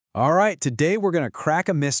All right, today we're going to crack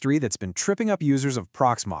a mystery that's been tripping up users of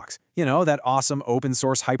Proxmox. You know, that awesome open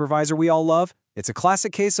source hypervisor we all love? It's a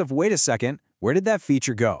classic case of, wait a second, where did that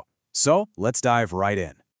feature go? So let's dive right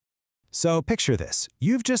in. So picture this.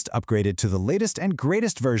 You've just upgraded to the latest and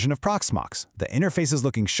greatest version of Proxmox. The interface is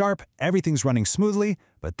looking sharp, everything's running smoothly,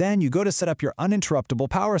 but then you go to set up your uninterruptible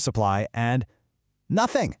power supply and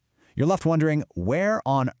nothing. You're left wondering, where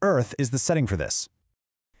on earth is the setting for this?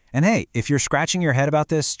 And hey, if you're scratching your head about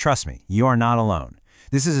this, trust me, you are not alone.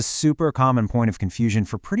 This is a super common point of confusion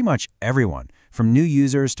for pretty much everyone, from new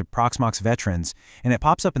users to Proxmox veterans, and it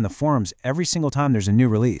pops up in the forums every single time there's a new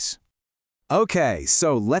release. Okay,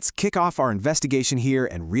 so let's kick off our investigation here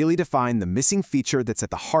and really define the missing feature that's at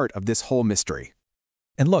the heart of this whole mystery.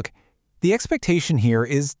 And look, the expectation here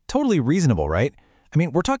is totally reasonable, right? I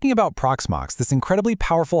mean, we're talking about Proxmox, this incredibly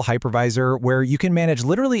powerful hypervisor where you can manage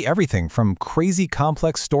literally everything from crazy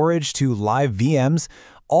complex storage to live VMs,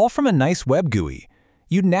 all from a nice web GUI.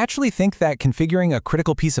 You'd naturally think that configuring a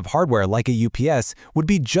critical piece of hardware like a UPS would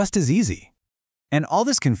be just as easy. And all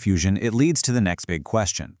this confusion, it leads to the next big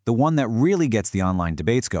question, the one that really gets the online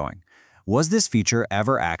debates going. Was this feature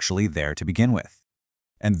ever actually there to begin with?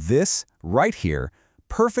 And this, right here,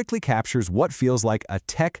 perfectly captures what feels like a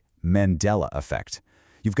tech Mandela effect.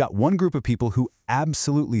 You've got one group of people who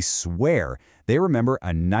absolutely swear they remember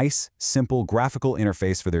a nice, simple graphical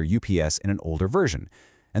interface for their UPS in an older version.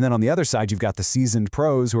 And then on the other side, you've got the seasoned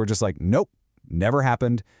pros who are just like, nope, never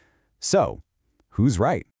happened. So, who's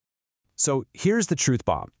right? So here's the truth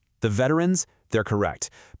bomb. The veterans, they're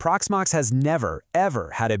correct. Proxmox has never,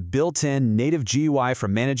 ever had a built-in native GUI for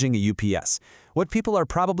managing a UPS. What people are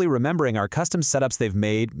probably remembering are custom setups they've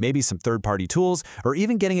made, maybe some third-party tools, or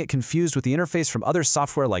even getting it confused with the interface from other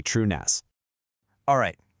software like TrueNAS. All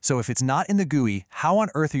right, so if it's not in the GUI, how on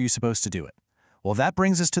earth are you supposed to do it? Well, that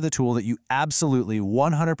brings us to the tool that you absolutely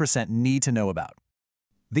 100% need to know about.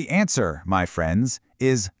 The answer, my friends,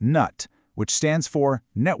 is NUT, which stands for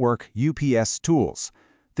Network UPS Tools.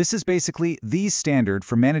 This is basically the standard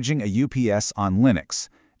for managing a UPS on Linux.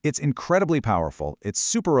 It's incredibly powerful, it's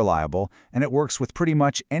super reliable, and it works with pretty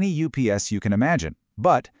much any UPS you can imagine.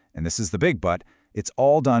 But, and this is the big but, it's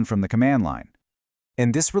all done from the command line.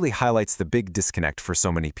 And this really highlights the big disconnect for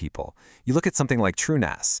so many people. You look at something like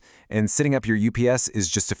TrueNAS, and setting up your UPS is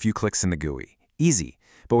just a few clicks in the GUI. Easy.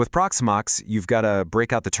 But with Proxmox, you've got to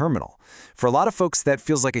break out the terminal. For a lot of folks, that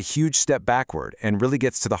feels like a huge step backward and really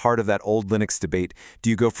gets to the heart of that old Linux debate. Do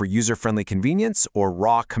you go for user-friendly convenience or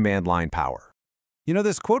raw command line power? You know,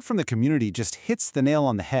 this quote from the community just hits the nail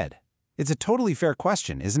on the head. It's a totally fair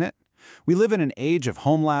question, isn't it? We live in an age of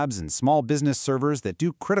home labs and small business servers that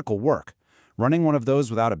do critical work. Running one of those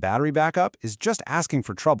without a battery backup is just asking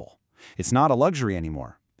for trouble. It's not a luxury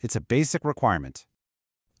anymore. It's a basic requirement.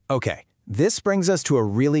 Okay, this brings us to a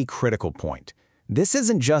really critical point. This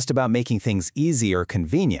isn't just about making things easy or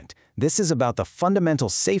convenient. This is about the fundamental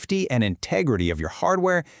safety and integrity of your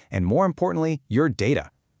hardware and, more importantly, your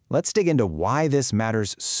data. Let's dig into why this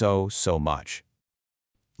matters so much.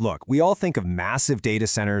 Look, we all think of massive data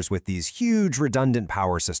centers with these huge redundant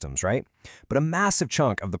power systems, right? But a massive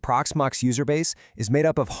chunk of the Proxmox user base is made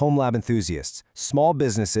up of home lab enthusiasts, small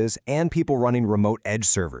businesses, and people running remote edge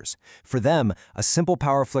servers. For them, a simple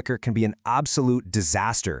power flicker can be an absolute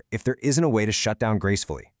disaster if there isn't a way to shut down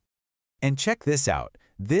gracefully. And check this out.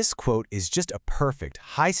 This quote is just a perfect,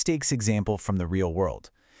 high-stakes example from the real world.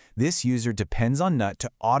 This user depends on NUT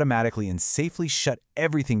to automatically and safely shut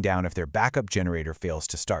everything down if their backup generator fails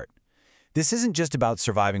to start. This isn't just about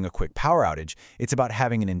surviving a quick power outage, it's about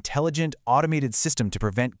having an intelligent, automated system to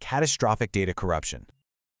prevent catastrophic data corruption.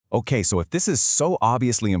 Okay, so if this is so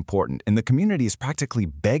obviously important and the community is practically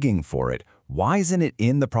begging for it, why isn't it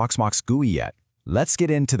in the Proxmox GUI yet? Let's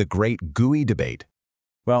get into the great GUI debate.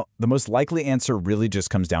 Well, the most likely answer really just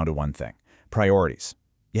comes down to one thing: priorities.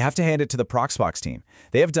 You have to hand it to the Proxmox team.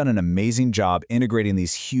 They have done an amazing job integrating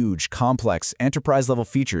these huge, complex, enterprise-level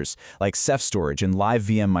features like Ceph storage and live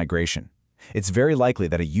VM migration. It's very likely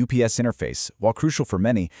that a UPS interface, while crucial for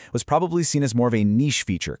many, was probably seen as more of a niche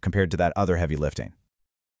feature compared to that other heavy lifting.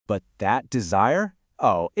 But that desire?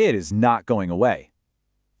 Oh, it is not going away.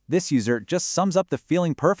 This user just sums up the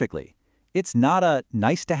feeling perfectly. It's not a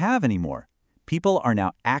nice-to-have anymore. People are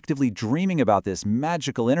now actively dreaming about this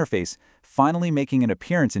magical interface finally making an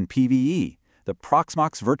appearance in PVE, the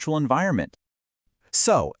Proxmox virtual environment.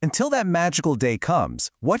 So, until that magical day comes,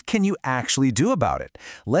 what can you actually do about it?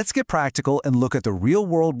 Let's get practical and look at the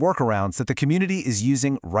real-world workarounds that the community is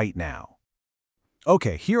using right now.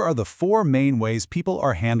 Okay, here are the 4 main ways people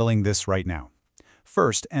are handling this right now.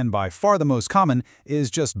 First, and by far the most common, is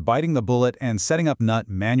just biting the bullet and setting up NUT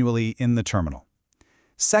manually in the terminal.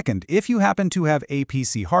 Second, if you happen to have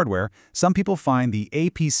APC hardware, some people find the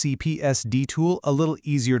APC PSD tool a little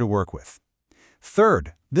easier to work with.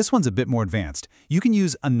 Third, this one's a bit more advanced. You can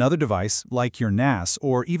use another device, like your NAS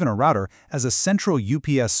or even a router, as a central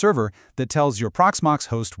UPS server that tells your Proxmox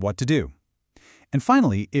host what to do. And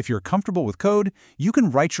finally, if you're comfortable with code, you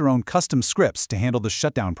can write your own custom scripts to handle the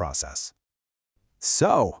shutdown process.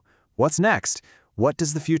 So, what's next? What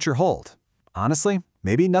does the future hold? Honestly,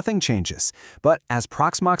 maybe nothing changes. But as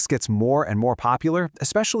Proxmox gets more and more popular,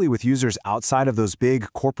 especially with users outside of those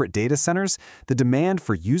big corporate data centers, the demand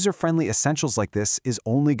for user-friendly essentials like this is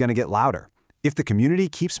only going to get louder. If the community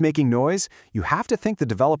keeps making noise, you have to think the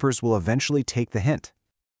developers will eventually take the hint.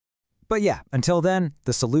 But yeah, until then,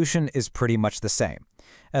 the solution is pretty much the same.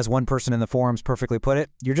 As one person in the forums perfectly put it,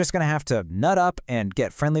 you're just going to have to nut up and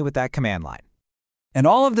get friendly with that command line. And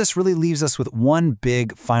all of this really leaves us with one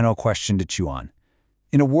big final question to chew on.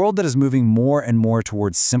 In a world that is moving more and more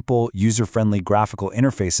towards simple, user-friendly graphical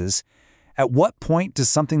interfaces, at what point does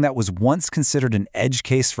something that was once considered an edge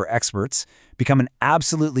case for experts become an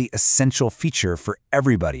absolutely essential feature for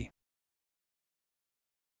everybody?